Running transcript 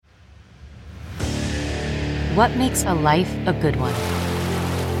What makes a life a good one?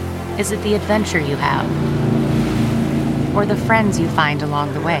 Is it the adventure you have? Or the friends you find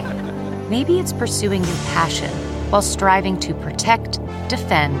along the way? Maybe it's pursuing your passion while striving to protect,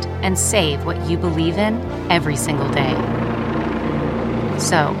 defend, and save what you believe in every single day.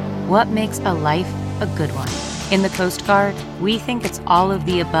 So, what makes a life a good one? In the Coast Guard, we think it's all of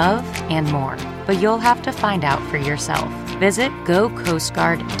the above and more, but you'll have to find out for yourself. Visit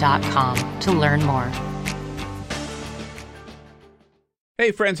gocoastguard.com to learn more.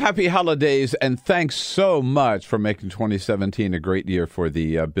 Hey, friends, happy holidays, and thanks so much for making 2017 a great year for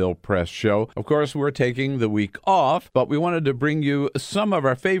the Bill Press Show. Of course, we're taking the week off, but we wanted to bring you some of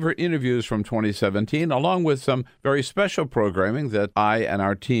our favorite interviews from 2017, along with some very special programming that I and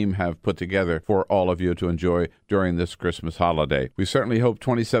our team have put together for all of you to enjoy during this Christmas holiday. We certainly hope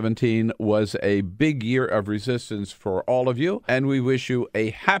 2017 was a big year of resistance for all of you, and we wish you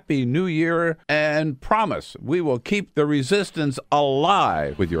a happy new year and promise we will keep the resistance alive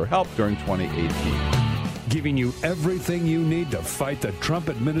with your help during 2018. Giving you everything you need to fight the Trump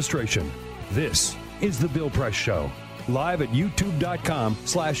administration. This is The Bill Press Show. Live at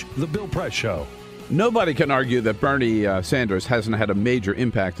youtube.com/The Bill Press Show. Nobody can argue that Bernie Sanders hasn't had a major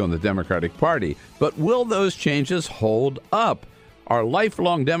impact on the Democratic Party, but will those changes hold up? Are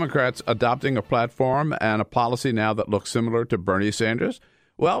lifelong Democrats adopting a platform and a policy now that looks similar to Bernie Sanders?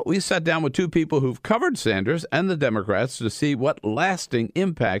 Well, we sat down with two people who've covered Sanders and the Democrats to see what lasting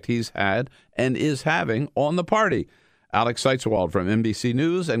impact he's had and is having on the party. Alex Seitzwald from NBC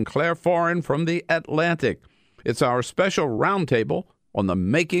News and Claire Foran from The Atlantic. It's our special roundtable on the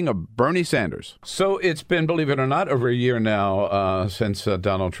making of Bernie Sanders. So it's been, believe it or not, over a year now since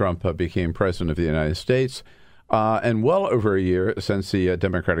Donald Trump became president of the United States, and well over a year since the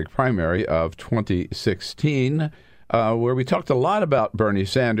Democratic primary of 2016. Where we talked a lot about Bernie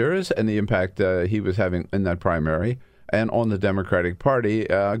Sanders and the impact he was having in that primary and on the Democratic Party.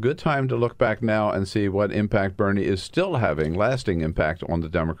 A good time to look back now and see what impact Bernie is still having, lasting impact on the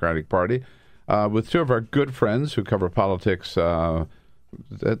Democratic Party, with two of our good friends who cover politics.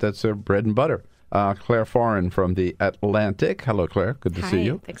 That's their bread and butter. Claire Foran from The Atlantic. Hello, Claire. Good to see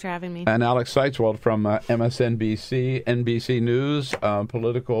you. Thanks for having me. And Alex Seitzwald from MSNBC, NBC News,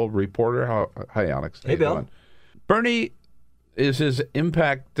 political reporter. Hi, Alex. Hey, Bill. Bernie, is his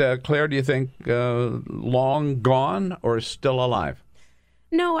impact, Claire, do you think long gone or still alive?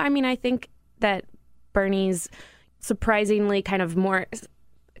 No, I mean, I think that Bernie's surprisingly kind of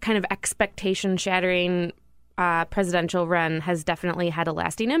expectation-shattering presidential run has definitely had a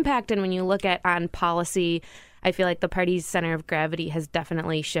lasting impact. And when you look at on policy, I feel like the party's center of gravity has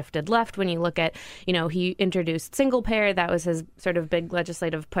definitely shifted left. When you look at, he introduced single payer, that was his sort of big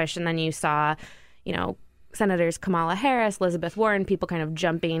legislative push. And then you saw, Senators Kamala Harris, Elizabeth Warren, people kind of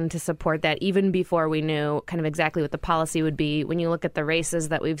jumping to support that even before we knew kind of exactly what the policy would be. When you look at the races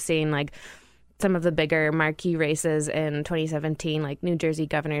that we've seen, like some of the bigger marquee races in 2017, like New Jersey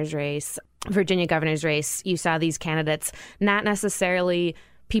governor's race, Virginia governor's race, you saw these candidates, not necessarily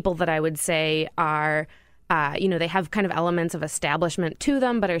people that I would say are, they have kind of elements of establishment to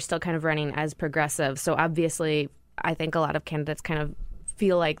them, but are still kind of running as progressive. So obviously, I think a lot of candidates kind of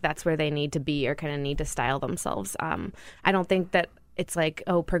feel like that's where they need to be or kind of need to style themselves. I don't think that it's like,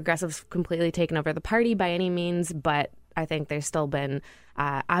 progressives completely taken over the party by any means, but I think there's still been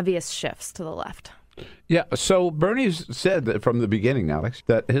obvious shifts to the left. Yeah, so Bernie's said that from the beginning, Alex,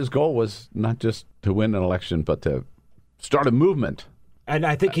 that his goal was not just to win an election, but to start a movement. And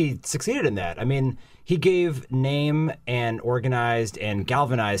I think he succeeded in that. I mean, he gave name and organized and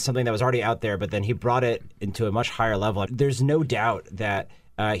galvanized something that was already out there, but then he brought it into a much higher level. There's no doubt that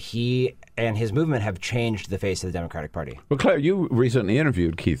he and his movement have changed the face of the Democratic Party. Well, Claire, you recently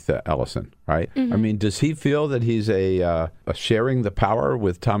interviewed Keith Ellison, right? Mm-hmm. I mean, does he feel that he's a sharing the power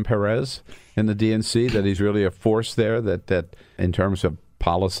with Tom Perez in the DNC, that he's really a force there, that in terms of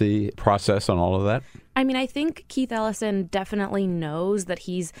policy process and all of that? I mean, I think Keith Ellison definitely knows that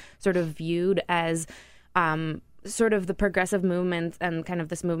he's sort of viewed as sort of the progressive movement and kind of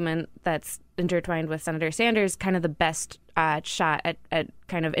this movement that's intertwined with Senator Sanders, kind of the best shot at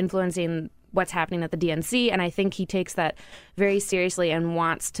kind of influencing what's happening at the DNC. And I think he takes that very seriously and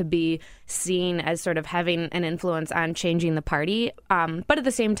wants to be seen as sort of having an influence on changing the party. But at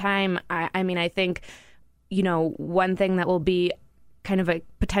the same time, I think, one thing that will be kind of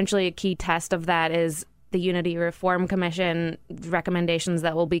potentially a key test of that is the Unity Reform Commission recommendations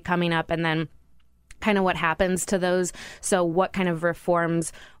that will be coming up. And then kind of what happens to those. So what kind of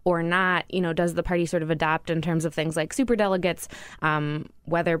reforms or not, does the party sort of adopt in terms of things like superdelegates,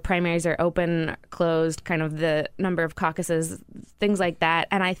 whether primaries are open, closed, kind of the number of caucuses, things like that.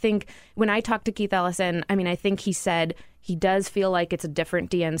 And I think when I talked to Keith Ellison, I think he said he does feel like it's a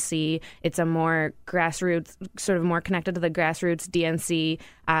different DNC. It's a more grassroots, sort of more connected to the grassroots DNC,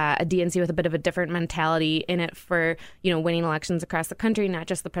 a DNC with a bit of a different mentality in it for, winning elections across the country, not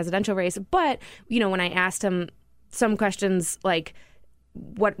just the presidential race. But, when I asked him some questions like,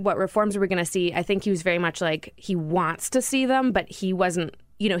 what reforms are we going to see? I think he was very much like he wants to see them, but he wasn't,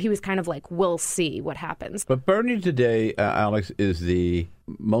 he was kind of like, we'll see what happens. But Bernie today, Alex, is the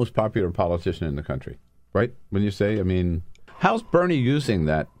most popular politician in the country, right? When you say, how's Bernie using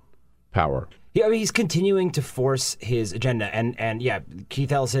that power? Yeah, he's continuing to force his agenda. And yeah,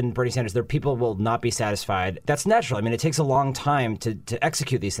 Keith Ellison, Bernie Sanders, people will not be satisfied. That's natural. It takes a long time to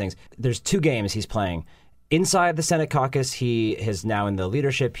execute these things. There's two games he's playing. Inside the Senate caucus, he is now in the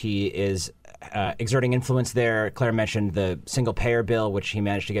leadership. He is exerting influence there. Claire mentioned the single-payer bill, which he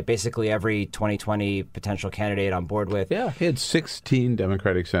managed to get basically every 2020 potential candidate on board with. Yeah, he had 16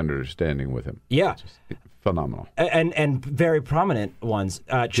 Democratic senators standing with him. Yeah. Phenomenal. And very prominent ones.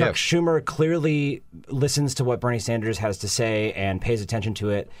 Chuck Schumer clearly listens to what Bernie Sanders has to say and pays attention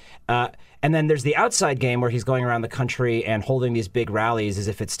to it. And then there's the outside game where he's going around the country and holding these big rallies as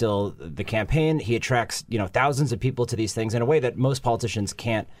if it's still the campaign. He attracts, thousands of people to these things in a way that most politicians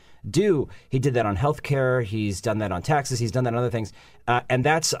can't do. He did that on healthcare. He's done that on taxes. He's done that on other things. And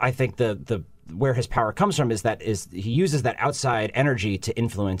that's, I think, the where his power comes from is he uses that outside energy to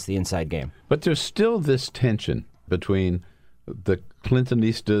influence the inside game. But there's still this tension between the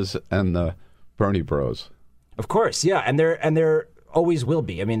Clintonistas and the Bernie bros. Of course, yeah, and there always will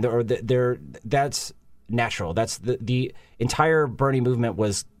be. That's natural. That's the entire Bernie movement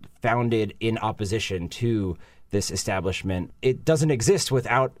was founded in opposition to this establishment. It doesn't exist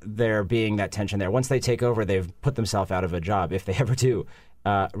without there being that tension there. Once they take over, they've put themselves out of a job if they ever do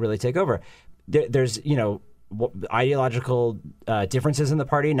really take over. There's, ideological differences in the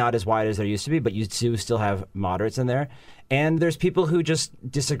party, not as wide as there used to be, but you do still have moderates in there. And there's people who just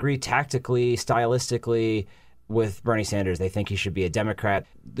disagree tactically, stylistically with Bernie Sanders. They think he should be a Democrat.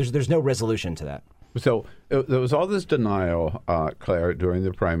 There's no resolution to that. So there was all this denial, Claire, during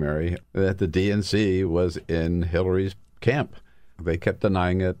the primary that the DNC was in Hillary's camp. They kept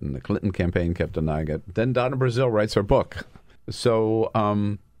denying it, and the Clinton campaign kept denying it. Then Donna Brazile writes her book. So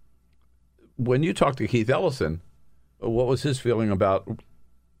when you talked to Keith Ellison, what was his feeling about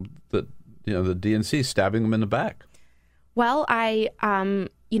the DNC stabbing them in the back? Well, I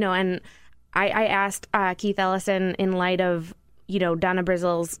asked Keith Ellison in light of, Donna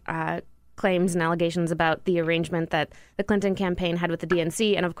Brazile's claims and allegations about the arrangement that the Clinton campaign had with the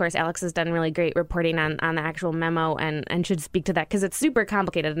DNC. And of course, Alex has done really great reporting on the actual memo and should speak to that because it's super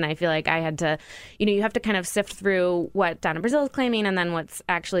complicated. And I feel like I had to, you have to kind of sift through what Donna Brazile is claiming and then what's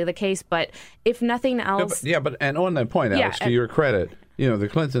actually the case. But if nothing else. And on that point, Alex, to your credit, the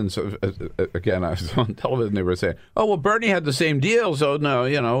Clintons, again, I was on television, they were saying, oh, well, Bernie had the same deal. So, no,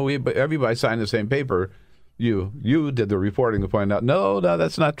 everybody signed the same paper. You did the reporting to point out, no,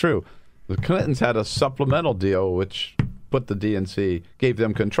 that's not true. The Clintons had a supplemental deal which put the DNC, gave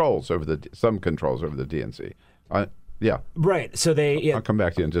them some controls over the DNC. Yeah. Right. So I'll come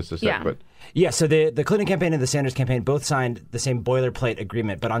back to you in just a sec. Yeah. But so the Clinton campaign and the Sanders campaign both signed the same boilerplate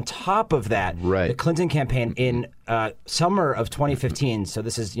agreement. But on top of that, the Clinton campaign in summer of 2015, so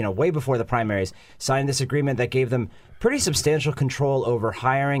this is way before the primaries, signed this agreement that gave them pretty substantial control over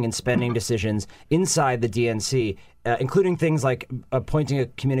hiring and spending decisions inside the DNC, including things like appointing a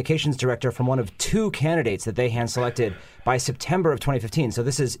communications director from one of two candidates that they hand-selected by September of 2015. So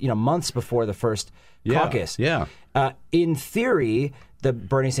this is months before the first caucus. Yeah. In theory, the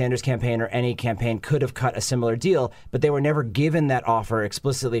Bernie Sanders campaign or any campaign could have cut a similar deal, but they were never given that offer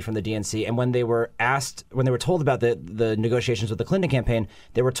explicitly from the DNC. And when they were told about the negotiations with the Clinton campaign,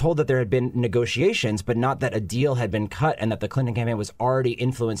 they were told that there had been negotiations, but not that a deal had been cut and that the Clinton campaign was already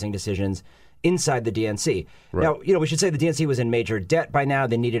influencing decisions inside the DNC. Right. Now, we should say the DNC was in major debt by now.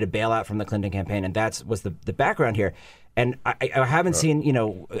 They needed a bailout from the Clinton campaign, and that was the background here. And I haven't seen,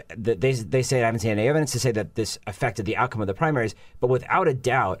 they say I haven't seen any evidence to say that this affected the outcome of the primaries. But without a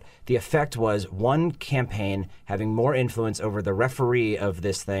doubt, the effect was one campaign having more influence over the referee of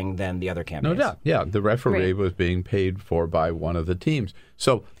this thing than the other campaigns. No doubt. Yeah, the referee was being paid for by one of the teams.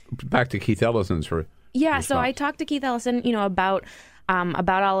 So back to Keith Ellison's response. So I talked to Keith Ellison, about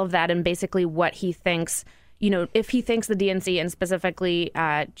all of that and basically what he thinks, if he thinks the DNC and specifically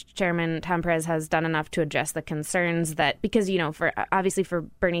Chairman Tom Perez has done enough to address the concerns that, because, obviously for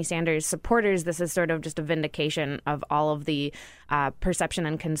Bernie Sanders supporters, this is sort of just a vindication of all of the perception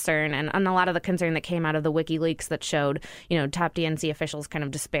and concern and a lot of the concern that came out of the WikiLeaks that showed, top DNC officials kind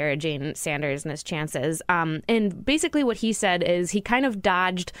of disparaging Sanders and his chances. And basically what he said is he kind of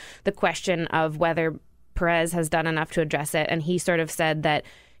dodged the question of whether Perez has done enough to address it. And he sort of said that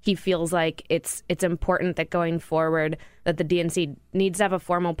he feels like it's important that going forward that the DNC needs to have a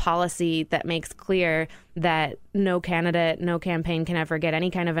formal policy that makes clear that no candidate, no campaign can ever get any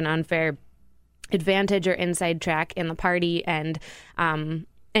kind of an unfair advantage or inside track in the party. And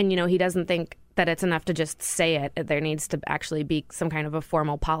he doesn't think that it's enough to just say it. There needs to actually be some kind of a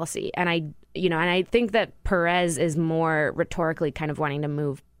formal policy. And I think that Perez is more rhetorically kind of wanting to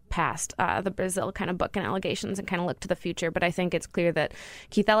move past the Brazil kind of book and allegations and kind of look to the future. But I think it's clear that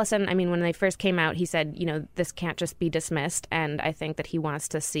Keith Ellison, when they first came out, he said, this can't just be dismissed. And I think that he wants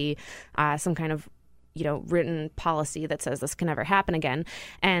to see some kind of, written policy that says this can never happen again.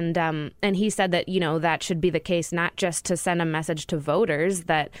 And he said that, that should be the case, not just to send a message to voters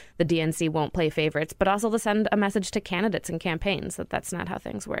that the DNC won't play favorites, but also to send a message to candidates and campaigns that that's not how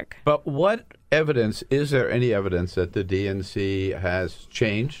things work. But what evidence, is there any evidence that the DNC has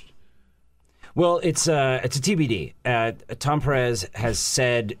changed? Well, it's a TBD. Tom Perez has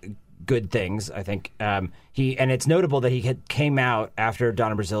said good things, I think. And it's notable that he came out after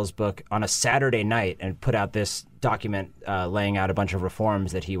Donna Brazil's book on a Saturday night and put out this document laying out a bunch of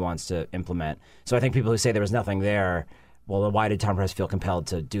reforms that he wants to implement. So I think people who say there was nothing there, well, why did Tom Perez feel compelled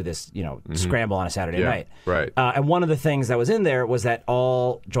to do this, scramble on a Saturday night? Right. And one of the things that was in there was that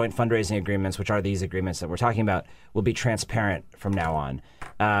all joint fundraising agreements, which are these agreements that we're talking about, will be transparent from now on.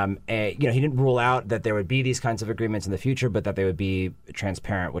 He didn't rule out that there would be these kinds of agreements in the future, but that they would be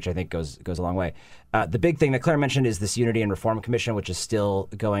transparent, which I think goes a long way. The big thing that Claire mentioned is this Unity and Reform Commission, which is still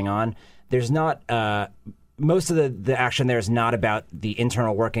going on. There's not most of the action there is not about the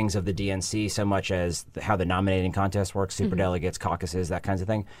internal workings of the DNC so much as how the nominating contest works, superdelegates, caucuses, that kinds of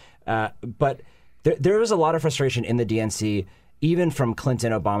thing. But there was a lot of frustration in the DNC, even from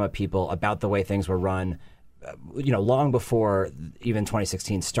Clinton, Obama people, about the way things were run, long before even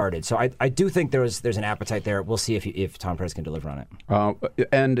 2016 started. So I do think there's an appetite there. We'll see if Tom Perez can deliver on it.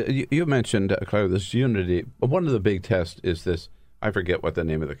 And you mentioned, Claire, this unity. One of the big tests is this. I forget what the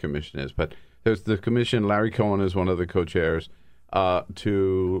name of the commission is, but there's the commission. Larry Cohen is one of the co-chairs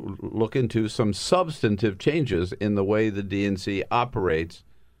to look into some substantive changes in the way the DNC operates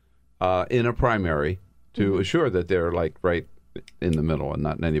in a primary to assure that they're right in the middle and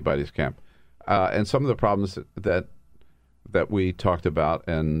not in anybody's camp. And some of the problems that we talked about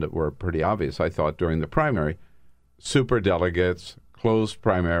and were pretty obvious, I thought, during the primary, superdelegates, closed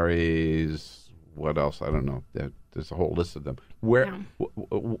primaries, what else? I don't know. There's a whole list of them.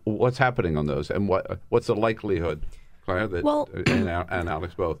 What's happening on those, and what's the likelihood, Claire, that and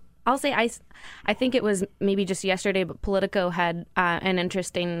Alex both? I'll say I think it was maybe just yesterday, but Politico had an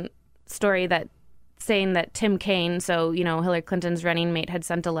interesting story saying that Tim Kaine, so Hillary Clinton's running mate, had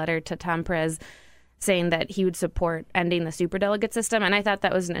sent a letter to Tom Perez saying that he would support ending the superdelegate system. And I thought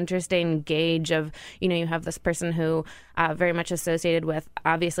that was an interesting gauge of, you have this person who very much associated with,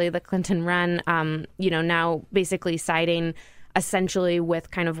 obviously, the Clinton run, now basically siding essentially with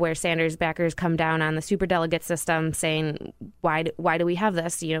kind of where Sanders backers come down on the superdelegate system, saying, why do we have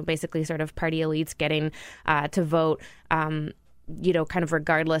this? Basically sort of party elites getting to vote, kind of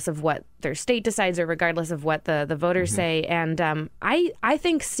regardless of what their state decides or regardless of what the voters say. And I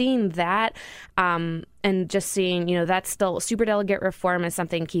think seeing that and just seeing, that's still superdelegate reform is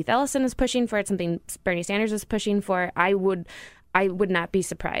something Keith Ellison is pushing for. It's something Bernie Sanders is pushing for. I would not be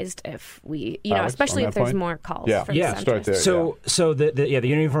surprised if we, Alex, especially if there's more calls. For the start there. So the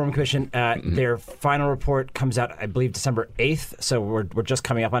Unity and Reform Commission, their final report comes out, I believe, December 8th. So we're just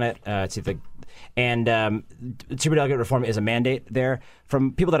coming up on it. And superdelegate reform is a mandate there.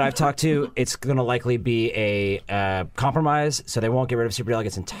 From people that I've talked to, it's going to likely be a compromise. So they won't get rid of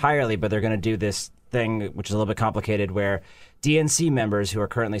superdelegates entirely, but they're going to do this thing, which is a little bit complicated, where DNC members who are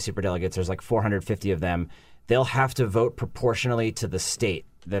currently superdelegates, there's like 450 of them, they'll have to vote proportionally to the state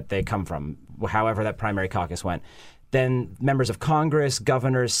that they come from, however that primary caucus went. Then members of Congress,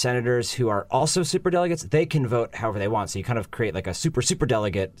 governors, senators who are also superdelegates, they can vote however they want. So you kind of create like a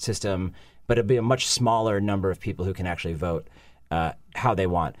superdelegate system, but it'll be a much smaller number of people who can actually vote how they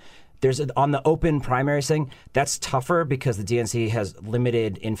want. On the open primaries thing, that's tougher because the DNC has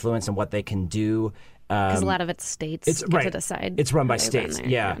limited influence on what they can do. Because a lot of it's states get to decide. It's run by states,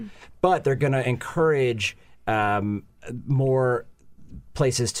 yeah. But they're going to encourage more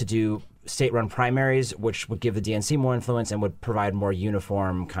places to do state-run primaries, which would give the DNC more influence and would provide more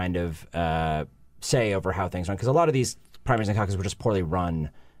uniform kind of say over how things run. Because a lot of these primaries and caucuses were just poorly run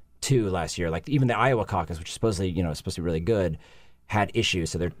too last year. Like even the Iowa caucus, which is supposedly supposed to be really good, had issues.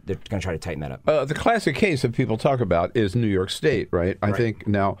 So they're going to try to tighten that up. The classic case that people talk about is New York State, right? I think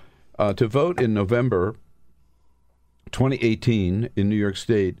now to vote in November 2018 in New York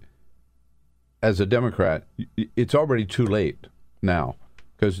State as a Democrat, it's already too late now,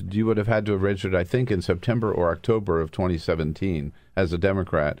 because you would have had to have registered, I think, in September or October of 2017 as a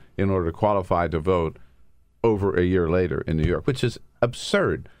Democrat in order to qualify to vote over a year later in New York, which is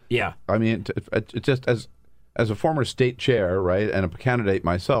absurd. Yeah. I mean, it just as a former state chair, right, and a candidate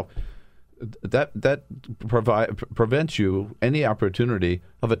myself, that prevents you any opportunity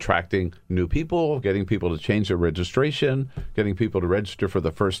of attracting new people, getting people to change their registration, getting people to register for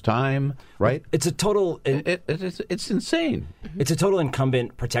the first time, right? It's a total... It's insane. It's a total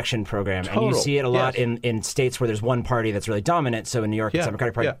incumbent protection program. And you see it a lot in states where there's one party that's really dominant. So in New York, it's the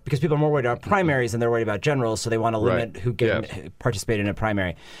Democratic Party. Because people are more worried about primaries than they're worried about generals, so they want to limit who can participate in a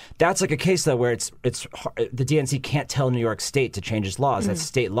primary. That's like a case, though, where it's the DNC can't tell New York State to change its laws. That's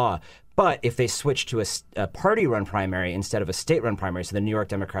state law. But if they switch to a party-run primary instead of a state-run primary, so the New York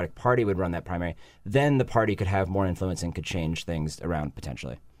Democratic Party would run that primary, then the party could have more influence and could change things around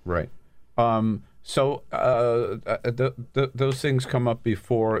potentially. Right. So those things come up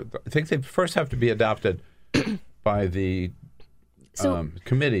before. I think they first have to be adopted by the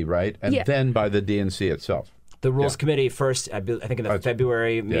committee, right? And then by the DNC itself. The Rules Committee first, I think in the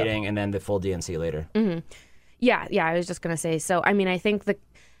February meeting, and then the full DNC later. Mm-hmm. Yeah, I was just going to say, so, I mean, I think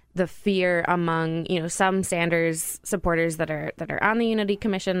the fear among some Sanders supporters that are on the Unity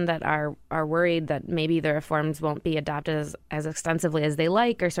Commission that are worried that maybe the reforms won't be adopted as extensively as they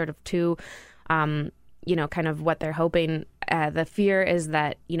like, or sort of too kind of what they're hoping. The fear is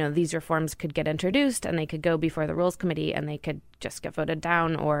that these reforms could get introduced and they could go before the Rules Committee and they could just get voted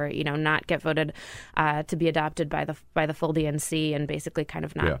down, or not get voted to be adopted by the full DNC and basically kind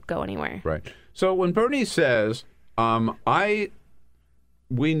of not go anywhere. Right. So when Bernie says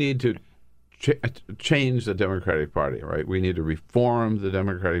we need to change the Democratic Party, right? We need to reform the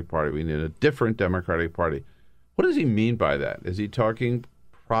Democratic Party. We need a different Democratic Party. What does he mean by that? Is he talking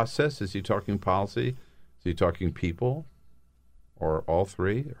process? Is he talking policy? Is he talking people? Or all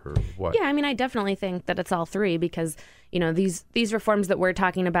three? Or what? Yeah, I mean, I definitely think that it's all three, because, these reforms that we're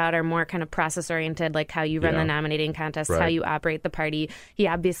talking about are more kind of process-oriented, like how you run the nominating contest, how you operate the party. He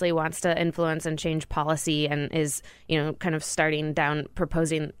obviously wants to influence and change policy and is, kind of starting down,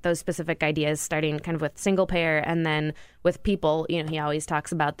 proposing those specific ideas, starting kind of with single payer and then with people. He always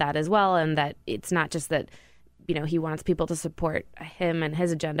talks about that as well, and that it's not just that, he wants people to support him and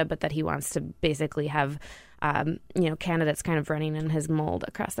his agenda, but that he wants to basically have candidates kind of running in his mold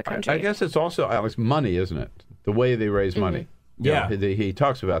across the country. I guess it's also, Alex, money, isn't it? The way they raise money. Yeah. He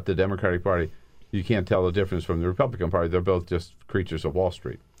talks about the Democratic Party. You can't tell the difference from the Republican Party. They're both just creatures of Wall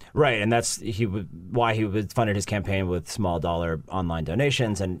Street. Right, and that's why he funded his campaign with small dollar online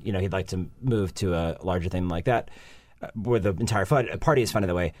donations, and he'd like to move to a larger thing like that, where the entire party is funded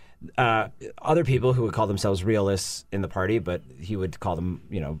that way. Other people who would call themselves realists in the party, but he would call them,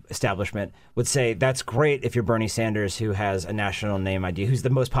 establishment, would say that's great if you're Bernie Sanders, who has a national name ID, who's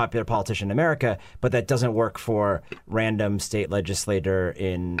the most popular politician in America, but that doesn't work for random state legislator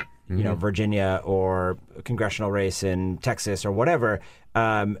in Virginia, or a congressional race in Texas, or whatever.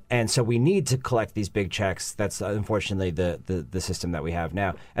 And so we need to collect these big checks. That's unfortunately the system that we have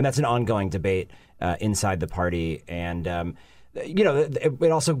now, and that's an ongoing debate inside the party. And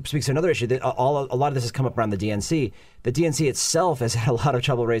it also speaks to another issue that a lot of this has come up around the DNC. The DNC itself has had a lot of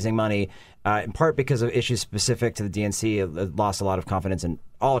trouble raising money, in part because of issues specific to the DNC. It lost a lot of confidence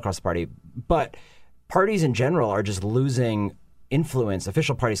all across the party, but parties in general are just losing influence,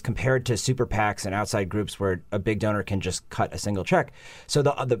 official parties, compared to super PACs and outside groups where a big donor can just cut a single check. So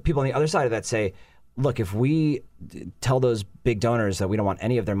the people on the other side of that say, look, if we tell those big donors that we don't want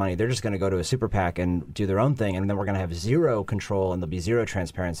any of their money, they're just going to go to a super PAC and do their own thing, and then we're going to have zero control and there'll be zero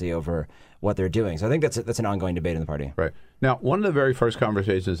transparency over what they're doing. So I think that's an ongoing debate in the party. Right. Now, one of the very first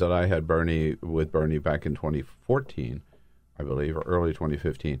conversations that I had with Bernie back in 2014, I believe, or early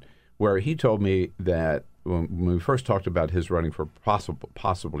 2015, where he told me that when we first talked about his running for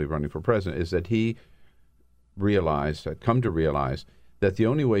possibly running for president, is that he had come to realize that the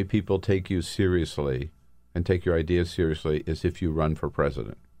only way people take you seriously and take your ideas seriously is if you run for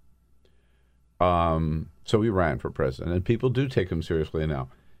president. So he ran for president, and people do take him seriously now.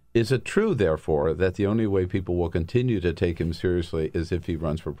 Is it true, therefore, that the only way people will continue to take him seriously is if he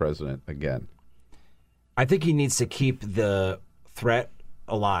runs for president again? I think he needs to keep the threat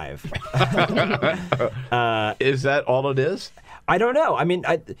alive. Is that all it is? I don't know. I mean,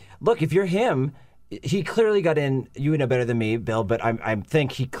 look, if you're him, he clearly got in. You know better than me, Bill, but I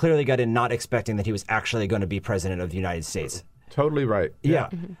think he clearly got in not expecting that he was actually going to be president of the United States. Totally right. Yeah.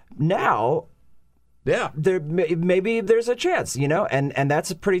 Now, maybe there's a chance, and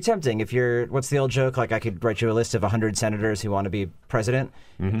that's pretty tempting. If you're, what's the old joke? Like, I could write you a list of 100 senators who want to be president.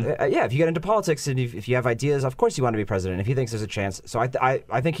 If you get into politics and if you have ideas, of course you want to be president. If he thinks there's a chance, so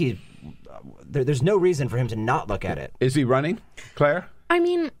I think there's no reason for him to not look at it. Is he running, Claire? I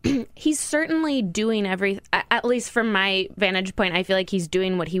mean, he's certainly doing at least from my vantage point, I feel like he's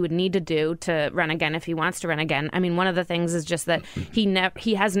doing what he would need to do to run again if he wants to run again. I mean, one of the things is just that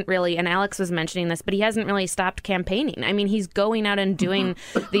he hasn't really, and Alex was mentioning this, but he hasn't really stopped campaigning. I mean, he's going out and doing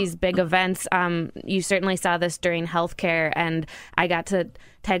these big events. You certainly saw this during healthcare, and I got to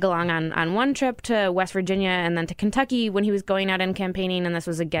tag along on one trip to West Virginia and then to Kentucky when he was going out and campaigning, and this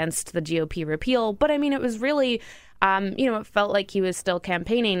was against the GOP repeal. But I mean, it was really... it felt like he was still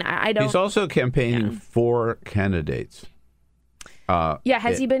campaigning. I don't. He's also campaigning for candidates.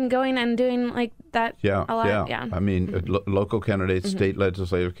 Has he been going and doing like that a lot? Yeah. I mean, local candidates, state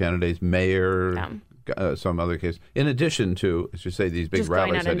legislative candidates, mayor, some other case. In addition to, as you say, these big just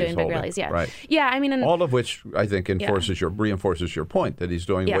rallies going out and that he's doing holding. Big rallies, Right. Yeah, I mean, all of which I think reinforces your point that he's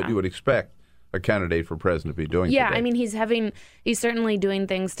doing what you would expect a candidate for president to be doing. Yeah, today. I mean, he's certainly doing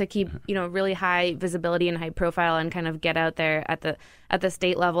things to keep, really high visibility and high profile and kind of get out there at the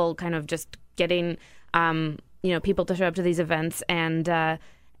state level, kind of just getting, people to show up to these events. And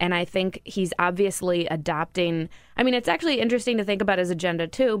I think he's obviously adopting. I mean, it's actually interesting to think about his agenda,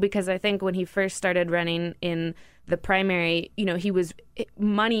 too, because I think when he first started running in the primary, he was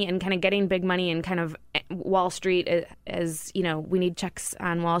money and kind of getting big money and kind of Wall Street as, we need checks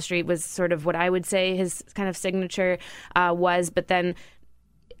on Wall Street was sort of what I would say his kind of signature was. But then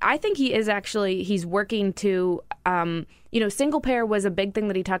I think he's working to, single payer was a big thing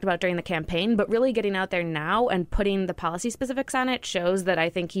that he talked about during the campaign, but really getting out there now and putting the policy specifics on it shows that I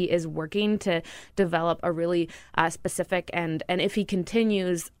think he is working to develop a really specific and if he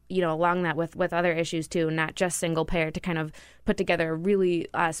continues, along that with other issues too, not just single payer, to kind of put together a really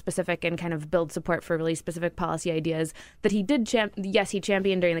specific and kind of build support for really specific policy ideas that he did, he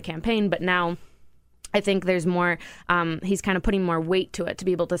championed during the campaign, but now I think there's more, he's kind of putting more weight to it to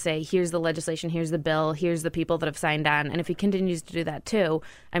be able to say, here's the legislation, here's the bill, here's the people that have signed on. And if he continues to do that too,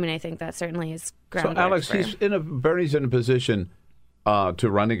 I mean, I think that certainly is groundwork. So, Alex, Bernie's in a position to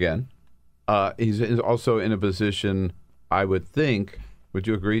run again. He's also in a position, I would think, would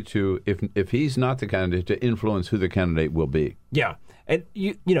you agree to, if he's not the candidate, to influence who the candidate will be? Yeah. And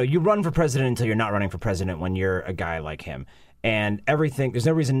you run for president until you're not running for president when you're a guy like him. And everything, there's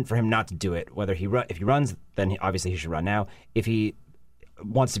no reason for him not to do it. Whether if he runs, then obviously he should run now. If he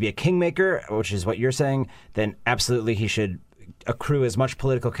wants to be a kingmaker, which is what you're saying, then absolutely he should accrue as much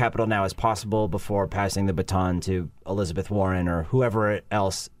political capital now as possible before passing the baton to Elizabeth Warren or whoever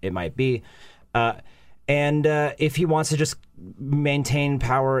else it might be. And if he wants to just maintain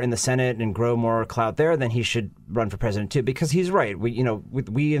power in the Senate and grow more clout there, then he should run for president too. Because he's right. We in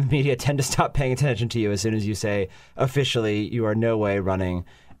the media tend to stop paying attention to you as soon as you say officially you are no way running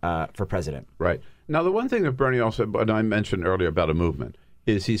for president. Right. Now, the one thing that Bernie also, and I mentioned earlier about a movement,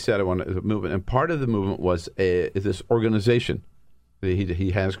 is he said it was a movement, and part of the movement was this organization that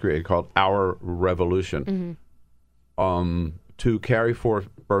he has created called Our Revolution. To carry forth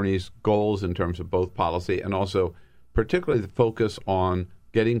Bernie's goals in terms of both policy and also particularly the focus on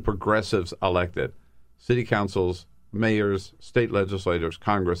getting progressives elected, city councils, mayors, state legislators,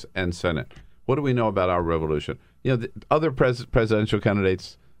 Congress, and Senate. What do we know about Our Revolution? Other presidential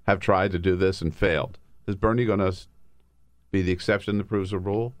candidates have tried to do this and failed. Is Bernie going to be the exception that proves the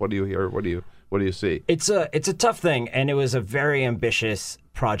rule? What do you hear? What do you see? It's a tough thing, and it was a very ambitious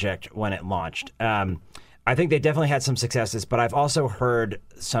project when it launched. I think they definitely had some successes, but I've also heard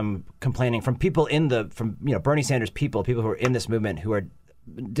some complaining from people from Bernie Sanders people who are in this movement who are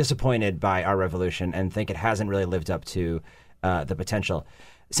disappointed by Our Revolution and think it hasn't really lived up to the potential.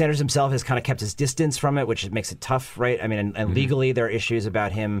 Sanders himself has kind of kept his distance from it, which makes it tough, right? I mean, and legally there are issues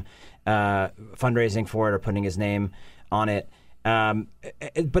about him fundraising for it or putting his name on it.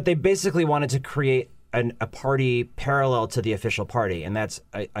 But they basically wanted to create a party parallel to the official party, and that's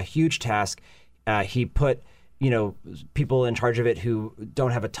a huge task. He put, people in charge of it who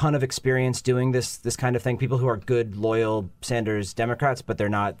don't have a ton of experience doing this kind of thing. People who are good, loyal Sanders Democrats, but they're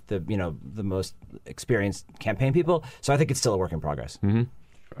not the most experienced campaign people. So I think it's still a work in progress. Mm-hmm.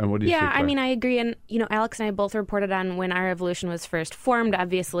 And what do you see, Claire? I mean, I agree. And, Alex and I both reported on when Our Revolution was first formed.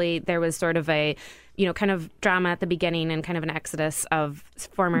 Obviously, there was sort of a, kind of drama at the beginning and kind of an exodus of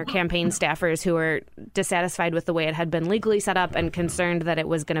former campaign staffers who were dissatisfied with the way it had been legally set up and concerned that it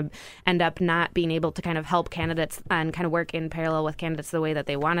was going to end up not being able to kind of help candidates and kind of work in parallel with candidates the way that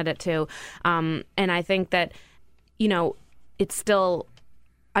they wanted it to. And I think that, it's still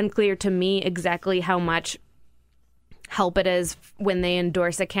unclear to me exactly how much help it is when they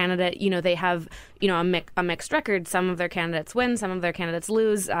endorse a candidate. They have, a mixed record. Some of their candidates win, some of their candidates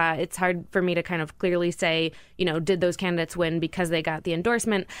lose. It's hard for me to kind of clearly say, did those candidates win because they got the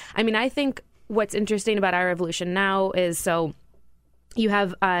endorsement? I mean, I think what's interesting about Our Revolution now is, so you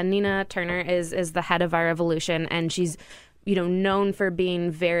have Nina Turner is the head of Our Revolution, and she's, known for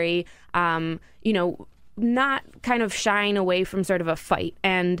being very, not kind of shying away from sort of a fight.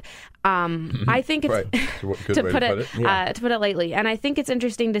 And I think it's right. to put it lightly. And I think it's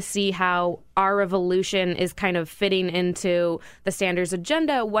interesting to see how Our Revolution is kind of fitting into the Sanders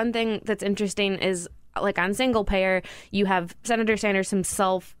agenda. One thing that's interesting is, like, on single payer, you have Senator Sanders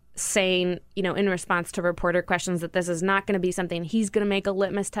himself saying, in response to reporter questions, that this is not going to be something he's going to make a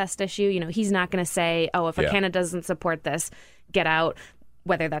litmus test issue. He's not going to say, oh, if a candidate doesn't support this, get out,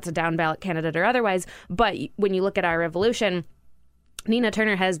 whether that's a down ballot candidate or otherwise. But when you look at Our Revolution, Nina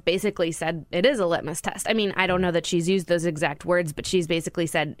Turner has basically said it is a litmus test. I mean, I don't know that she's used those exact words, but she's basically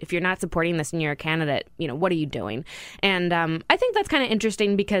said, if you're not supporting this and you're a candidate, what are you doing? And I think that's kind of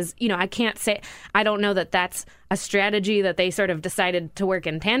interesting because, I can't say, I don't know that that's a strategy that they sort of decided to work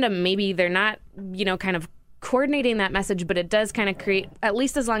in tandem. Maybe they're not, kind of coordinating that message, but it does kind of create, at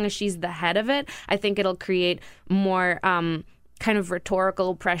least as long as she's the head of it, I think it'll create more kind of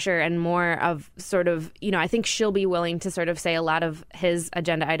rhetorical pressure and more of sort of, I think she'll be willing to sort of say a lot of his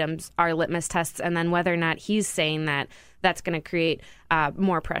agenda items are litmus tests, and then whether or not he's saying that, that's going to create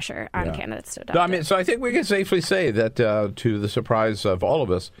more pressure on candidates to adopt it. So I think we can safely say that, to the surprise of all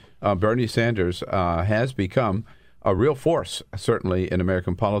of us, Bernie Sanders has become a real force, certainly in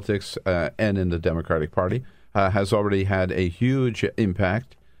American politics and in the Democratic Party, has already had a huge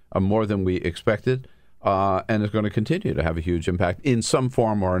impact, more than we expected. And is going to continue to have a huge impact in some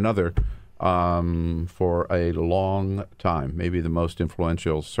form or another for a long time. Maybe the most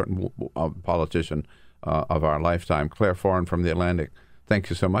influential certain politician of our lifetime. Claire Foran from The Atlantic, thank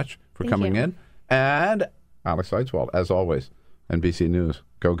you so much for coming in. And Alex Seitz-Wald, as always, NBC News.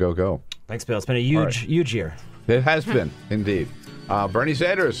 Go, go, go. Thanks, Bill. It's been a huge year. It has been, indeed. Bernie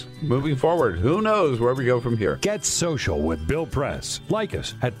Sanders, moving forward. Who knows where we go from here? Get social with Bill Press. Like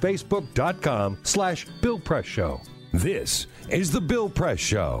us at Facebook.com/Bill Press Show. This is The Bill Press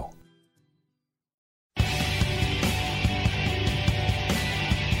Show.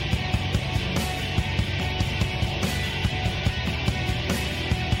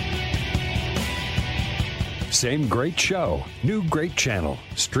 Same great show, new great channel.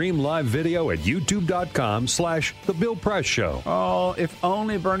 Stream live video at youtube.com/The Bill Press Show. Oh, if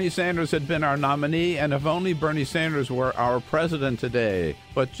only Bernie Sanders had been our nominee, and if only Bernie Sanders were our president today.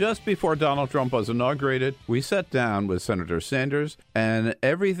 But just before Donald Trump was inaugurated, we sat down with Senator Sanders, and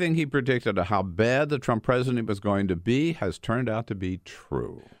everything he predicted of how bad the Trump presidency was going to be has turned out to be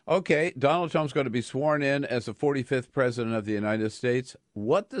true. Okay, Donald Trump's going to be sworn in as the 45th president of the United States.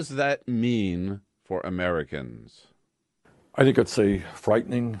 What does that mean for Americans? I think it's a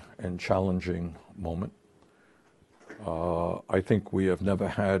frightening and challenging moment. I think we have never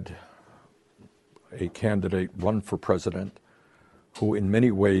had a candidate run for president who in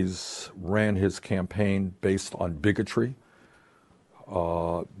many ways ran his campaign based on bigotry,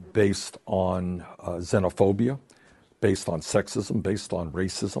 based on xenophobia, based on sexism, based on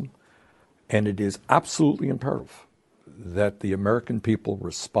racism. And it is absolutely imperative that the American people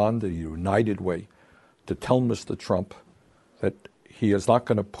respond in a united way to tell Mr. Trump that he is not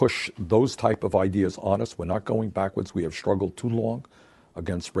going to push those type of ideas on us. We're not going backwards. We have struggled too long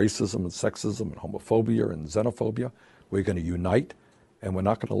against racism and sexism and homophobia and xenophobia. We're going to unite, and we're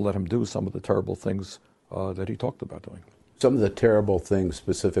not going to let him do some of the terrible things that he talked about doing. Some of the terrible things,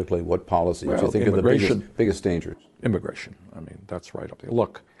 specifically, what policies do you think are the biggest dangers? Immigration. I mean, that's right up there.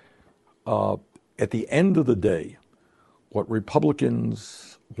 Look, at the end of the day, what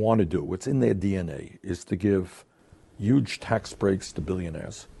Republicans want to do, what's in their DNA, is to give huge tax breaks to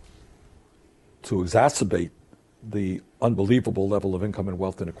billionaires, to exacerbate the unbelievable level of income and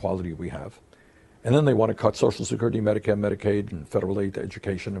wealth inequality we have. And then they want to cut Social Security, Medicare, Medicaid, and federal aid to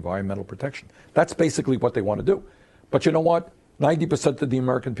education, environmental protection. That's basically what they want to do. But you know what? 90% of the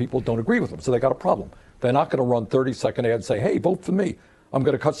American people don't agree with them, so they got a problem. They're not going to run 30-second ads and say, hey, vote for me. I'm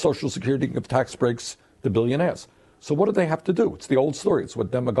going to cut Social Security and give tax breaks to billionaires. So what do they have to do? It's the old story. It's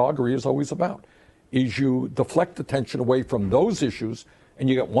what demagoguery is always about, is you deflect attention away from those issues and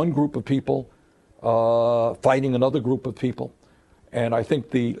you get one group of people fighting another group of people. And I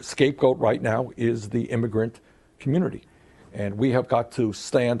think the scapegoat right now is the immigrant community. And we have got to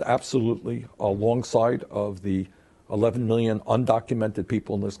stand absolutely alongside of the 11 million undocumented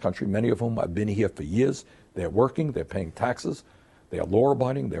people in this country, many of whom have been here for years. They're working, they're paying taxes, they are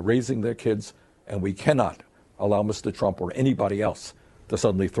law-abiding, they're raising their kids, and we cannot allow Mr. Trump or anybody else to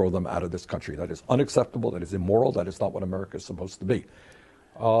suddenly throw them out of this country. That is unacceptable, that is immoral, that is not what America is supposed to be.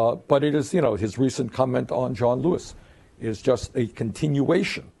 But it is, his recent comment on John Lewis is just a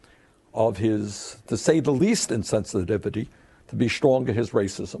continuation of his, to say the least, insensitivity, to be strong in his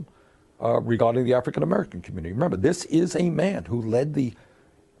racism regarding the African-American community. Remember, this is a man who led the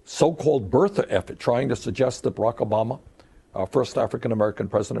so-called birther effort, trying to suggest that Barack Obama, our first African-American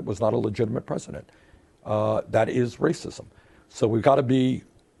president, was not a legitimate president. That is racism. So we've got to be,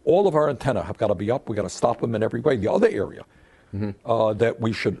 all of our antennae have got to be up. We've got to stop him in every way. The other area that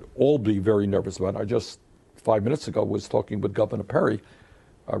we should all be very nervous about, I just 5 minutes ago was talking with Governor Perry,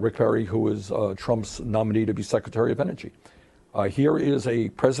 Rick Perry, who is Trump's nominee to be Secretary of Energy. Here is a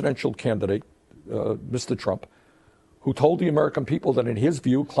presidential candidate, Mr. Trump, who told the American people that in his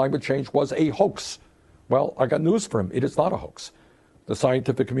view, climate change was a hoax. Well, I got news for him. It is not a hoax. The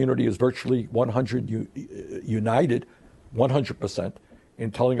scientific community is virtually united 100%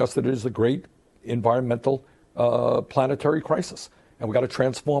 in telling us that it is a great environmental planetary crisis. And we've got to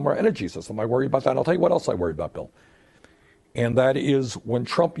transform our energy system. I worry about that. I'll tell you what else I worry about, Bill. And that is when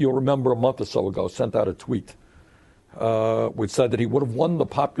Trump, you'll remember a month or so ago, sent out a tweet which said that he would have won the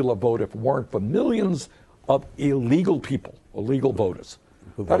popular vote if it weren't for millions of illegal people, illegal voters.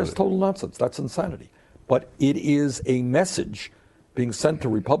 That is total nonsense. That's insanity. But it is a message being sent to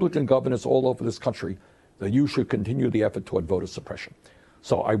Republican governors all over this country that you should continue the effort toward voter suppression.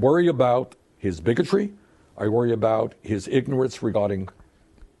 So I worry about his bigotry. I worry about his ignorance regarding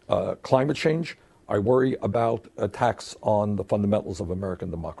climate change. I worry about attacks on the fundamentals of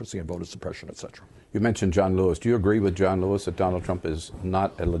American democracy and voter suppression, etc. You mentioned John Lewis. Do you agree with John Lewis that Donald Trump is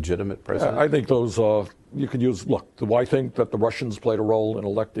not a legitimate president? I think those, you could use, look, do I think that the Russians played a role in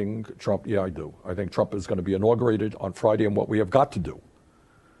electing Trump? Yeah, I do. I think Trump is going to be inaugurated on Friday, and what we have got to do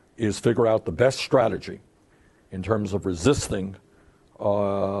is figure out the best strategy in terms of resisting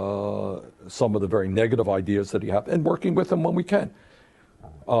some of the very negative ideas that he has and working with him when we can.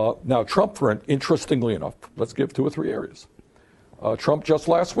 Now, Trump, interestingly enough, let's give 2 or 3 areas. Trump just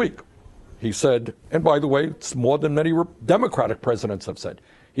last week, he said, and by the way, it's more than many Democratic presidents have said,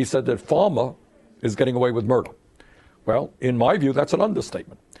 he said that pharma is getting away with murder. Well, in my view, that's an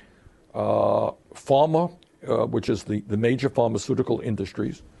understatement. Pharma, which is the major pharmaceutical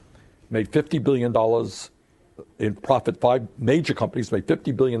industries, made $50 billion in profit. 5 major companies made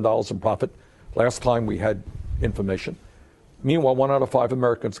 $50 billion in profit last time we had information. Meanwhile, 1 out of 5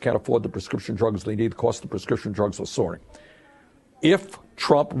 Americans can't afford the prescription drugs they need. The cost of prescription drugs are soaring. If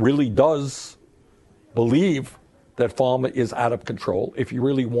Trump really does believe that pharma is out of control, if he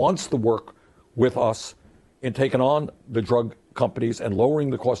really wants to work with us in taking on the drug companies and lowering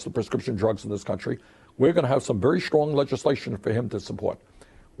the cost of prescription drugs in this country, we're going to have some very strong legislation for him to support.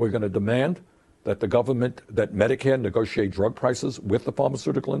 We're going to demand that the government, that Medicare negotiate drug prices with the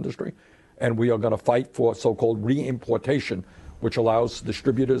pharmaceutical industry, and we are going to fight for so-called reimportation, which allows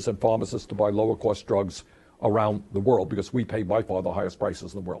distributors and pharmacists to buy lower-cost drugs around the world, because we pay by far the highest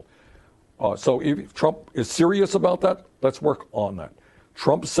prices in the world. So if Trump is serious about that, let's work on that.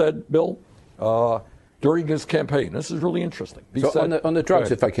 Trump said, Bill, during his campaign, this is really interesting. He said, on the drugs,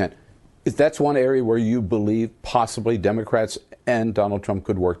 if I can, that's one area where you believe possibly Democrats and Donald Trump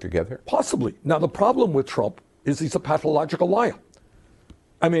could work together? Possibly. Now, the problem with Trump is he's a pathological liar.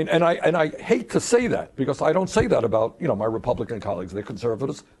 I mean, and I hate to say that, because I don't say that about, my Republican colleagues. They're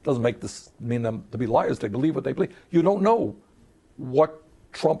conservatives. Doesn't make this mean them to be liars. They believe what they believe. You don't know what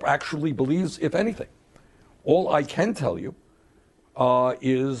Trump actually believes, if anything. All I can tell you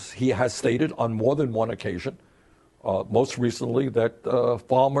is he has stated on more than one occasion, most recently, that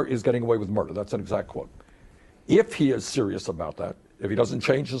Farmer is getting away with murder. That's an exact quote. If he is serious about that, if he doesn't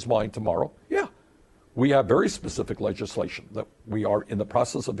change his mind tomorrow, yeah. We have very specific legislation that we are in the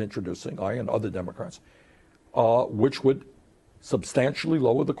process of introducing, I and other Democrats, which would substantially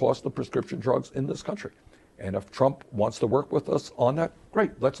lower the cost of prescription drugs in this country. And if Trump wants to work with us on that,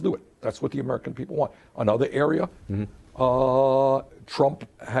 great, let's do it. That's what the American people want. Another area, Trump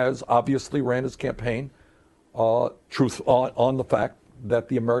has obviously ran his campaign on the fact that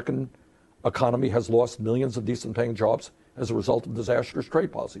the American economy has lost millions of decent-paying jobs as a result of disastrous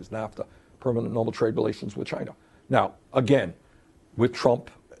trade policies, NAFTA, permanent normal trade relations with China. Now, again, with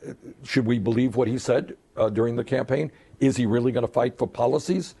Trump, should we believe what he said during the campaign? Is he really going to fight for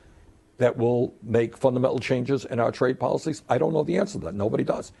policies that will make fundamental changes in our trade policies? I don't know the answer to that. Nobody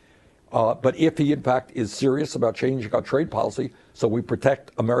does. But if he, in fact, is serious about changing our trade policy so we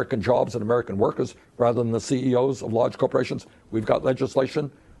protect American jobs and American workers rather than the CEOs of large corporations, we've got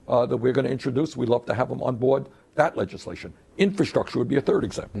legislation that we're going to introduce. We'd love to have him on board that legislation. Infrastructure would be a third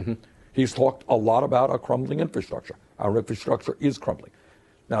example. Mm-hmm. He's talked a lot about our crumbling infrastructure. Our infrastructure is crumbling.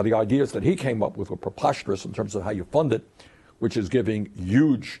 Now, the ideas that he came up with were preposterous in terms of how you fund it, which is giving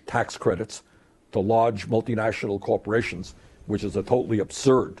huge tax credits to large multinational corporations, which is a totally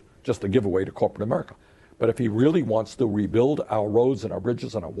absurd, just a giveaway to corporate America. But if he really wants to rebuild our roads and our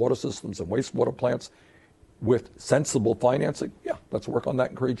bridges and our water systems and wastewater plants with sensible financing, yeah, let's work on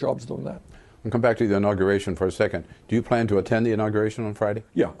that and create jobs doing that. We'll come back to the inauguration for a second. Do you plan to attend the inauguration on Friday?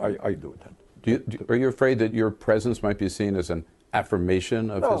 Yeah, I do attend. Are you afraid that your presence might be seen as an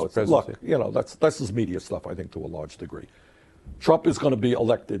affirmation of his presidency? Look, you know, that's his media stuff, I think, to a large degree. Trump is going to be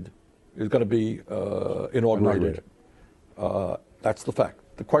elected, is going to be inaugurated. That's the fact.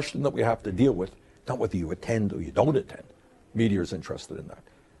 The question that we have to deal with, not whether you attend or you don't attend. Media is interested in that.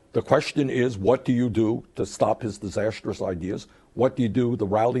 The question is, what do you do to stop his disastrous ideas? What do you do to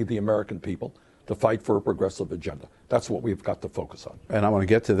rally the American people to fight for a progressive agenda? That's what we've got to focus on. And I want to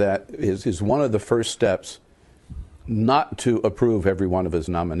get to that. Is one of the first steps not to approve every one of his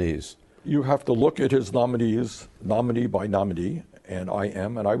nominees? You have to look at his nominees, nominee by nominee, and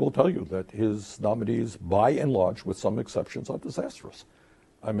I will tell you that his nominees, by and large, with some exceptions, are disastrous.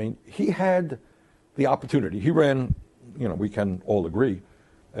 I mean, he had the opportunity. He ran, you know, we can all agree,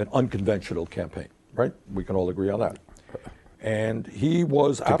 an unconventional campaign, right? We can all agree on that. And he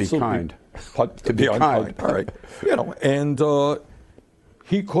was absolutely... To be kind. All right. You know, and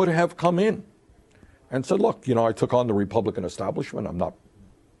he could have come in and said, look, you know, I took on the Republican establishment. I'm not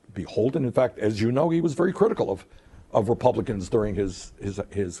beholden. In fact, as you know, he was very critical of Republicans during his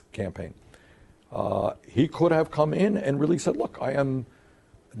campaign. He could have come in and really said, look, I am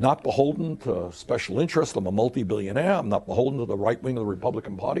not beholden to special interest. I'm a multi-billionaire. I'm not beholden to the right wing of the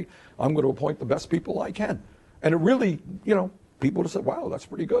Republican Party. I'm going to appoint the best people I can. And it really, you know, people would have said, wow, that's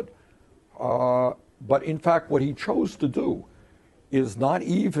pretty good. But in fact, what he chose to do is not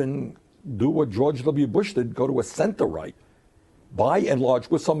even do what George W. Bush did, go to a center-right, by and large,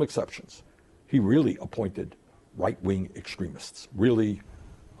 with some exceptions. He really appointed right-wing extremists, really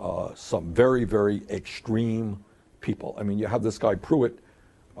some very, very extreme people. I mean, you have this guy Pruitt,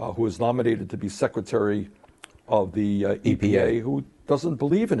 who is nominated to be Secretary of the EPA, who doesn't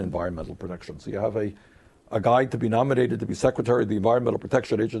believe in environmental protection. So you have a guy to be nominated to be Secretary of the Environmental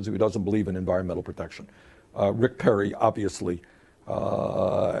Protection Agency who doesn't believe in environmental protection. Rick Perry, obviously,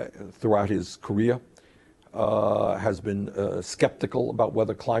 throughout his career, has been skeptical about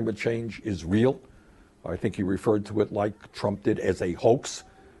whether climate change is real. I think he referred to it like Trump did as a hoax.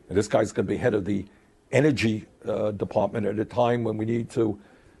 And this guy's going to be head of the energy department at a time when we need to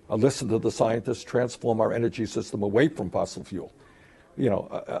listen to the scientists, transform our energy system away from fossil fuel. You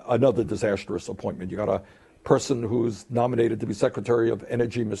know, another disastrous appointment. You got a person who's nominated to be Secretary of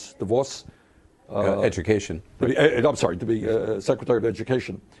Energy, Ms. DeVos. Education. To be Secretary of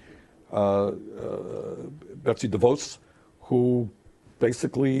Education, Betsy DeVos, who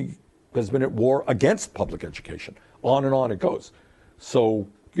basically has been at war against public education. On and on it goes. So,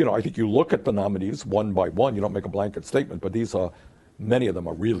 you know, I think you look at the nominees one by one. You don't make a blanket statement, but many of them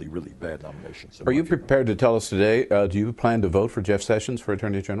are really, really bad nominations. Are you prepared to tell us today, do you plan to vote for Jeff Sessions for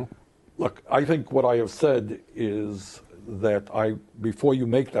Attorney General? Look, I think what I have said is that before you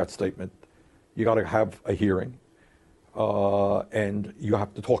make that statement, you got to have a hearing, and you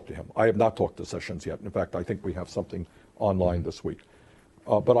have to talk to him. I have not talked to Sessions yet. In fact, I think we have something online this week.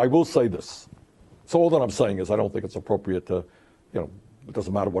 But I will say this. So all that I'm saying is I don't think it's appropriate to, you know, it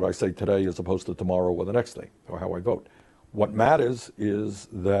doesn't matter what I say today as opposed to tomorrow or the next day or how I vote. What matters is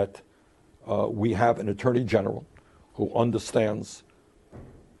that we have an Attorney General who understands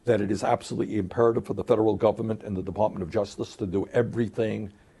that it is absolutely imperative for the federal government and the Department of Justice to do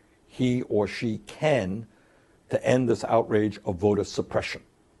everything he or she can to end this outrage of voter suppression.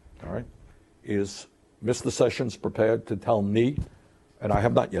 All right? Is Mr. Sessions prepared to tell me, and I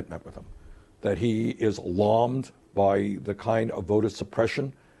have not yet met with him, that he is alarmed by the kind of voter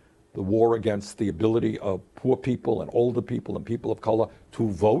suppression, the war against the ability of poor people and older people and people of color to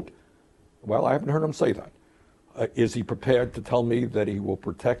vote? Well, I haven't heard him say that. Is he prepared to tell me that he will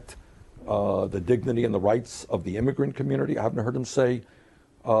protect the dignity and the rights of the immigrant community? I haven't heard him say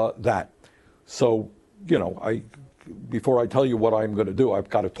that. So, you know, before I tell you what I'm going to do, I've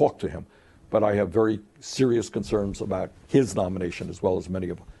got to talk to him. but I have very serious concerns about his nomination as well as many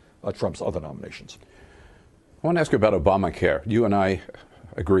of Trump's other nominations. I want to ask you about Obamacare. You and I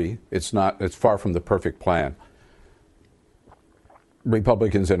agree it's far from the perfect plan.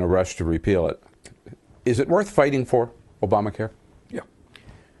 Republicans in a rush to repeal it. Is it worth fighting for, Obamacare? Yeah.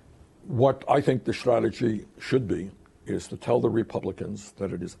 What I think the strategy should be is to tell the Republicans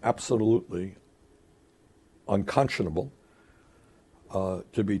that it is absolutely unconscionable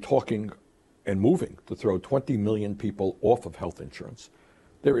to be talking and moving to throw 20 million people off of health insurance.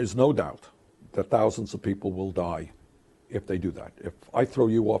 There is no doubt that thousands of people will die if they do that. If I throw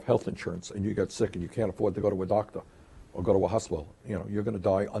you off health insurance and you get sick and you can't afford to go to a doctor or go to a hospital, you're going to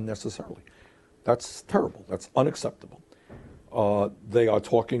die unnecessarily. That's terrible. That's unacceptable. They are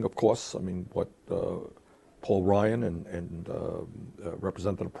talking, of course, what Paul Ryan and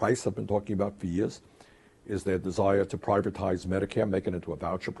Representative Price have been talking about for years is their desire to privatize Medicare, make it into a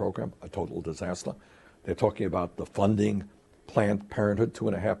voucher program, a total disaster. They're talking about the funding Planned Parenthood,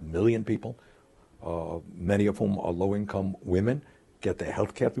 2.5 million people, many of whom are low-income women, get their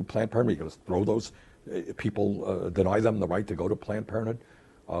health care through Planned Parenthood. You're going to throw those people, deny them the right to go to Planned Parenthood,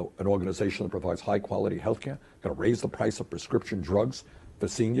 an organization that provides high-quality health care. Going to raise the price of prescription drugs for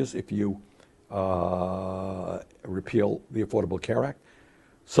seniors if you repeal the Affordable Care Act.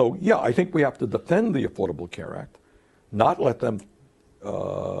 So, yeah, I think we have to defend the Affordable Care Act, not let them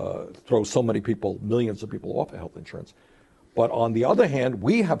throw so many people, millions of people off of health insurance. But on the other hand,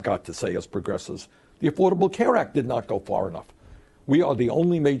 we have got to say as progressives, the Affordable Care Act did not go far enough. We are the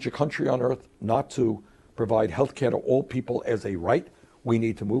only major country on earth not to provide health care to all people as a right. We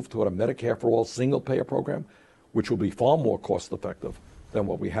need to move toward a Medicare for all single-payer program, which will be far more cost-effective than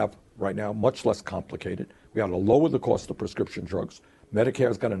what we have right now, much less complicated. We have to lower the cost of prescription drugs.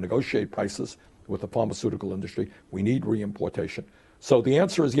 Medicare is going to negotiate prices with the pharmaceutical industry. We need reimportation. So the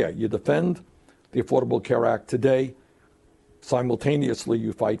answer is, yeah, you defend the Affordable Care Act today. Simultaneously,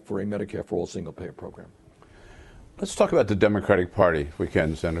 you fight for a Medicare for all single-payer program. Let's talk about the Democratic Party, if we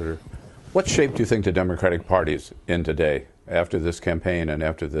can, Senator. What shape do you think the Democratic Party is in today after this campaign and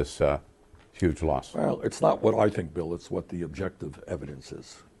after this huge loss? Well, it's not what I think, Bill. It's what the objective evidence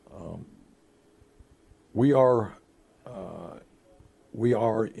is. We are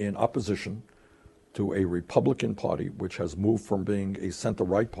in opposition to a Republican Party which has moved from being a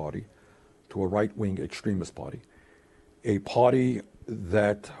center-right party to a right-wing extremist party, a party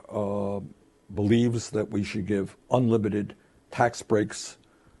that believes that we should give unlimited tax breaks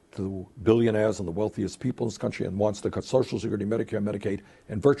to billionaires and the wealthiest people in this country and wants to cut Social Security, Medicare, Medicaid,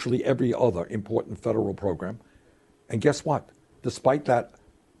 and virtually every other important federal program. And guess what? Despite that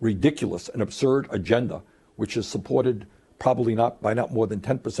ridiculous and absurd agenda, which is supported probably not by not more than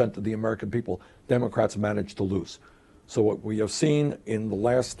 10% of the American people, Democrats managed to lose. So what we have seen in the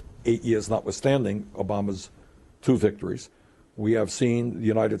last 8 years, notwithstanding Obama's 2 victories, we have seen the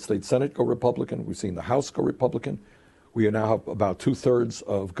United States Senate go Republican. We've seen the House go Republican. We now have about 2/3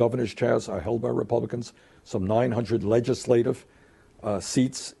 of governor's chairs are held by Republicans. Some 900 legislative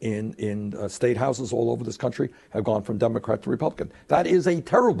seats in state houses all over this country have gone from Democrat to Republican. That is a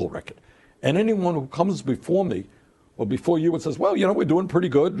terrible record. And anyone who comes before me or before you and says, well, we're doing pretty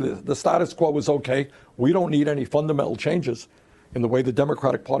good. The status quo is okay. We don't need any fundamental changes in the way the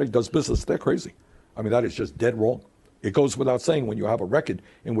Democratic Party does business. They're crazy. I mean, that is just dead wrong. It goes without saying when you have a record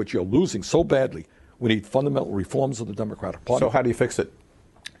in which you're losing so badly, we need fundamental reforms of the Democratic Party. So how do you fix it?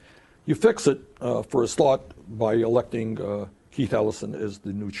 You fix it, for a start, by electing Keith Ellison as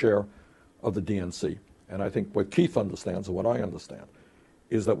the new chair of the DNC. And I think what Keith understands and what I understand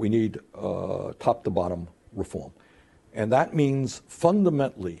is that we need top-to-bottom reform. And that means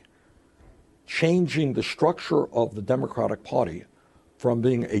fundamentally changing the structure of the Democratic Party from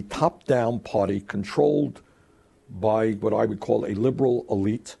being a top-down party controlled by what I would call a liberal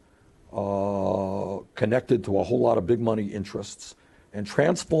elite, connected to a whole lot of big money interests, and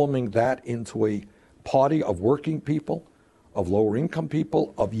transforming that into a party of working people, of lower income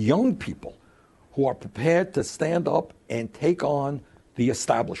people, of young people who are prepared to stand up and take on the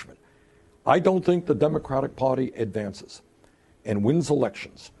establishment. I don't think the Democratic Party advances and wins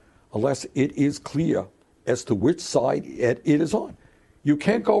elections unless it is clear as to which side it is on. You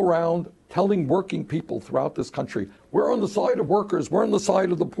can't go around telling working people throughout this country, we're on the side of workers, we're on the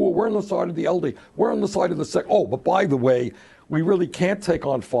side of the poor, we're on the side of the elderly, we're on the side of the sick. Oh, but by the way, we really can't take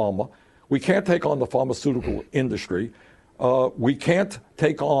on pharma. We can't take on the pharmaceutical industry. We can't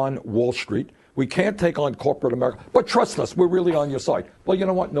take on Wall Street. We can't take on corporate America. But trust us, we're really on your side. Well, you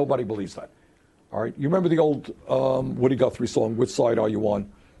know what? Nobody believes that. All right. You remember the old Woody Guthrie song, Which Side Are You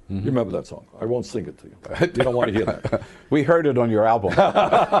On? You remember that song? I won't sing it to you. You don't want to hear that. We heard it on your album.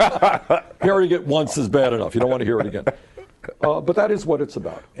 Hearing it once is bad enough. You don't want to hear it again. But that is what it's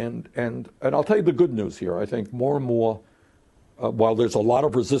about. And I'll tell you the good news here. I think more and more, while there's a lot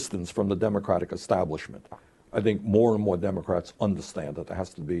of resistance from the Democratic establishment, I think more and more Democrats understand that there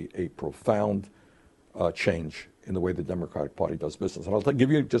has to be a profound change in the way the Democratic Party does business. And I'll give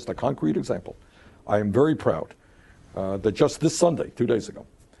you just a concrete example. I am very proud that just this Sunday, 2 days ago,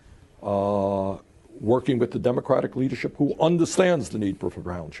 working with the Democratic leadership who understands the need for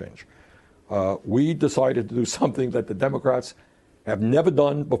profound change, we decided to do something that the Democrats have never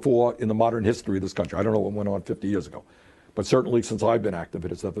done before in the modern history of this country. I don't know what went on 50 years ago, but certainly since I've been active, it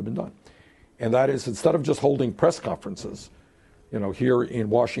has never been done. And that is, instead of just holding press conferences, here in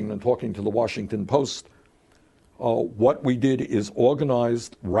Washington, talking to the Washington Post, what we did is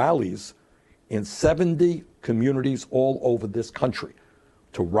organized rallies in 70 communities all over this country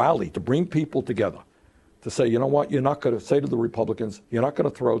to rally, to bring people together, to say, you know what, you're not going to say to the Republicans, you're not going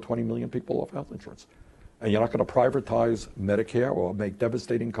to throw 20 million people off health insurance, and you're not going to privatize Medicare or make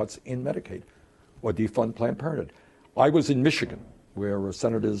devastating cuts in Medicaid or defund Planned Parenthood. I was in Michigan, where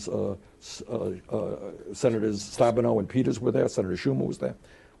Senators Stabenow and Peters were there, Senator Schumer was there.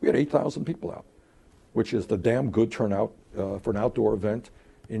 We had 8,000 people out, which is the damn good turnout for an outdoor event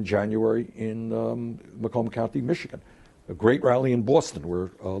in January in Macomb County, Michigan. A great rally in Boston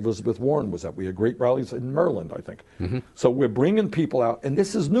where Elizabeth Warren was at. We had great rallies in Maryland, I think. Mm-hmm. So we're bringing people out, and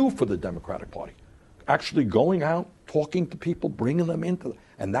this is new for the Democratic Party. Actually going out, talking to people, bringing them into,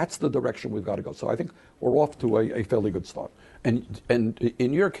 and that's the direction we've got to go. So I think we're off to a fairly good start. And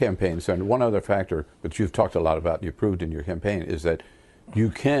in your campaign, Senator, one other factor, which you've talked a lot about, you proved in your campaign, is that you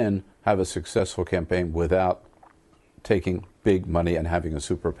can have a successful campaign without taking big money and having a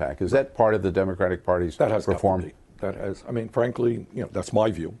super PAC. Is that part of the Democratic Party's reform? That has, I mean, frankly, that's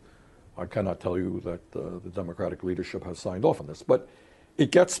my view. I cannot tell you that the Democratic leadership has signed off on this, but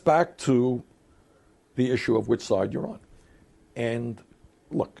it gets back to the issue of which side you're on. And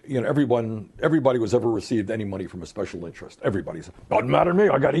look, everybody who's ever received any money from a special interest, everybody said, doesn't matter to me.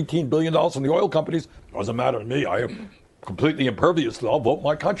 I got $18 billion from the oil companies. Doesn't matter to me. I am completely impervious to it. I'll vote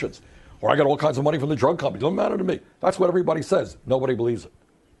my conscience. Or I got all kinds of money from the drug companies. Doesn't matter to me. That's what everybody says. Nobody believes it.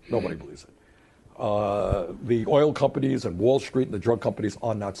 Nobody believes it. The oil companies and Wall Street and the drug companies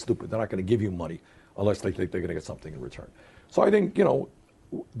are not stupid. They're not going to give you money unless they think they're going to get something in return. So I think,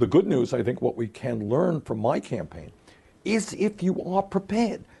 the good news, I think what we can learn from my campaign is if you are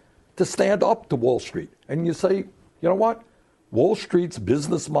prepared to stand up to Wall Street and you say, you know what, Wall Street's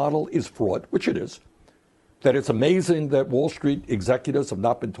business model is fraud, which it is, that it's amazing that Wall Street executives have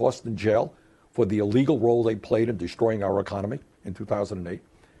not been tossed in jail for the illegal role they played in destroying our economy in 2008,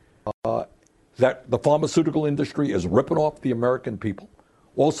 that the pharmaceutical industry is ripping off the American people.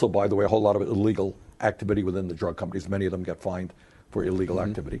 Also, by the way, a whole lot of illegal activity within the drug companies. Many of them get fined for illegal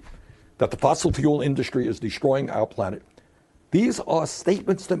activity. That the fossil fuel industry is destroying our planet. These are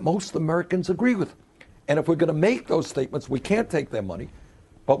statements that most Americans agree with. And if we're going to make those statements, we can't take their money,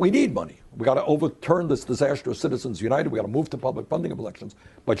 but we need money. We got to overturn this disaster of Citizens United. We got to move to public funding of elections,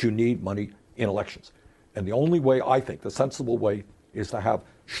 but you need money in elections. And the only way, I think, the sensible way, is to have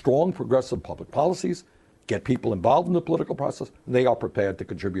strong progressive public policies, get people involved in the political process, and they are prepared to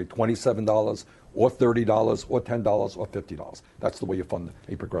contribute $27 or $30 or $10 or $50. That's the way you fund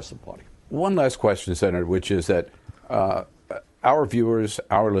a progressive party. One last question, Senator, which is that our viewers,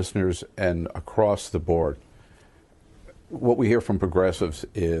 our listeners, and across the board, what we hear from progressives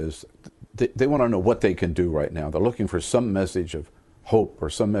is they want to know what they can do right now. They're looking for some message of hope or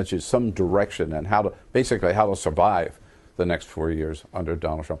some message, some direction, and how to survive the next 4 years under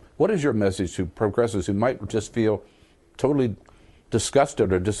Donald Trump. What is your message to progressives who might just feel totally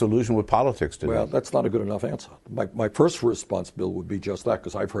disgusted or disillusioned with politics today? Well, that's not a good enough answer. My first response, Bill, would be just that,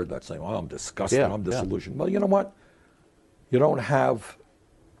 because I've heard that saying, I'm disgusted, I'm disillusioned. Well, you know what? You don't have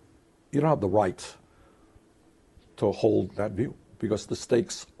the right to hold that view, because the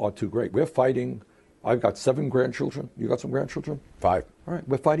stakes are too great. We're fighting. I've got 7 grandchildren. You got some grandchildren? 5. All right.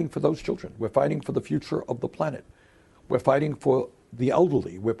 We're fighting for those children. We're fighting for the future of the planet. We're fighting for the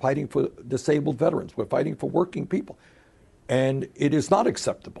elderly. We're fighting for disabled veterans. We're fighting for working people. And it is not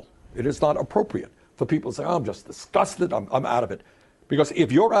acceptable. It is not appropriate for people to say, I'm just disgusted. I'm out of it. Because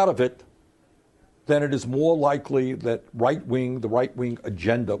if you're out of it, then it is more likely that the right wing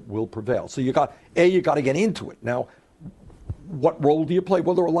agenda will prevail. So you got to get into it. Now, what role do you play?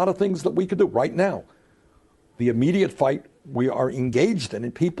 Well, there are a lot of things that we could do right now. The immediate fight we are engaged in,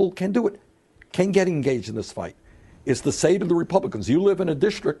 and people can do it, can get engaged in this fight, is to say to the Republicans, you live in a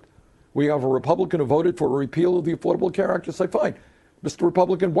district where you have a Republican who voted for a repeal of the Affordable Care Act, you say, fine, Mr.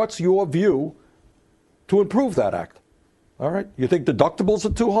 Republican, what's your view to improve that act? All right. You think deductibles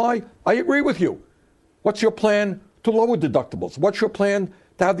are too high? I agree with you. What's your plan to lower deductibles? What's your plan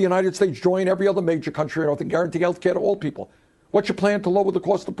to have the United States join every other major country on earth and guarantee health care to all people? What's your plan to lower the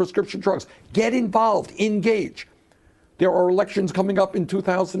cost of prescription drugs? Get involved. Engage. There are elections coming up in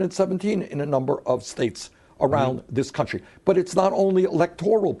 2017 in a number of states around this country. But it's not only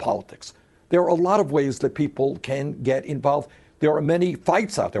electoral politics. There are a lot of ways that people can get involved. There are many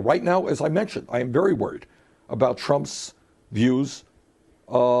fights out there. Right now, as I mentioned, I am very worried about Trump's views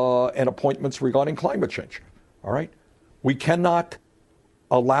and appointments regarding climate change. All right? We cannot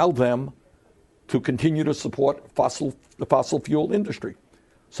allow them to continue to support the fossil fuel industry.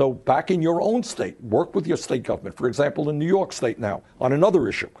 So back in your own state, work with your state government. For example, in New York State now, on another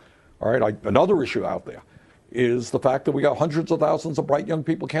issue. All right? Another issue out there is the fact that we got hundreds of thousands of bright young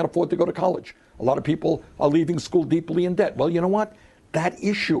people can't afford to go to college. A lot of people are leaving school deeply in debt. Well, you know what? That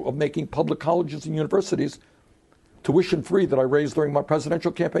issue of making public colleges and universities tuition-free that I raised during my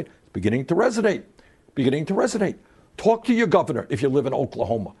presidential campaign is beginning to resonate. Talk to your governor if you live in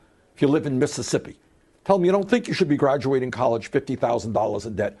Oklahoma, if you live in Mississippi. Tell them you don't think you should be graduating college $50,000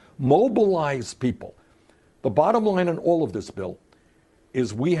 in debt. Mobilize people. The bottom line on all of this, Bill,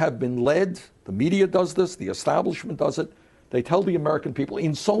 is we have been led, the media does this, the establishment does it. They tell the American people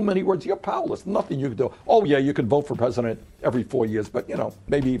in so many words, you're powerless, nothing you can do. Oh yeah, you can vote for president every 4 years, but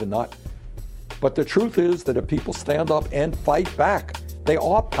maybe even not. But the truth is that if people stand up and fight back, they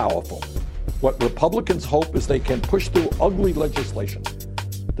are powerful. What Republicans hope is they can push through ugly legislation,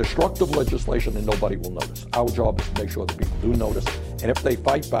 destructive legislation, and nobody will notice. Our job is to make sure that people do notice. And if they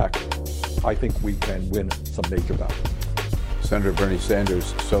fight back, I think we can win some major battles. Senator Bernie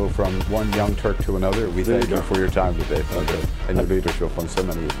Sanders, so from one young Turk to another, we thank you for your time today and your leadership on so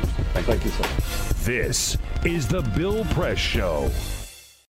many issues. Thank you so much. This is The Bill Press Show.